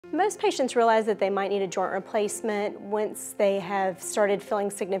Most patients realize that they might need a joint replacement once they have started feeling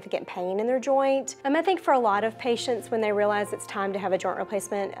significant pain in their joint. I think for a lot of patients, when they realize it's time to have a joint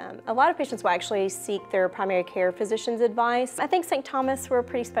replacement, a lot of patients will actually seek their primary care physician's advice. I think St. Thomas, we're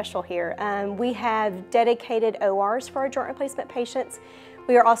pretty special here. We have dedicated ORs for our joint replacement patients.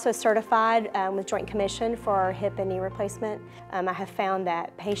 We are also certified with Joint Commission for our hip and knee replacement. I have found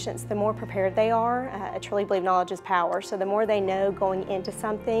that patients, the more prepared they are, I truly believe knowledge is power, so the more they know going into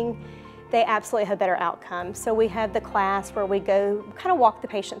something, they absolutely have better outcomes. So we have the class where we go kind of walk the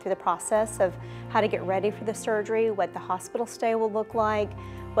patient through the process of how to get ready for the surgery, what the hospital stay will look like,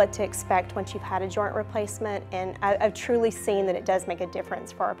 what to expect once you've had a joint replacement, and I've truly seen that it does make a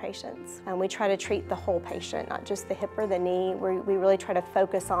difference for our patients. And we try to treat the whole patient, not just the hip or the knee. We really try to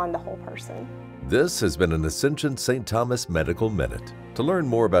focus on the whole person. This has been an Ascension-St. Thomas Medical Minute. To learn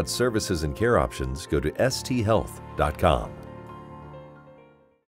more about services and care options, go to sthealth.com.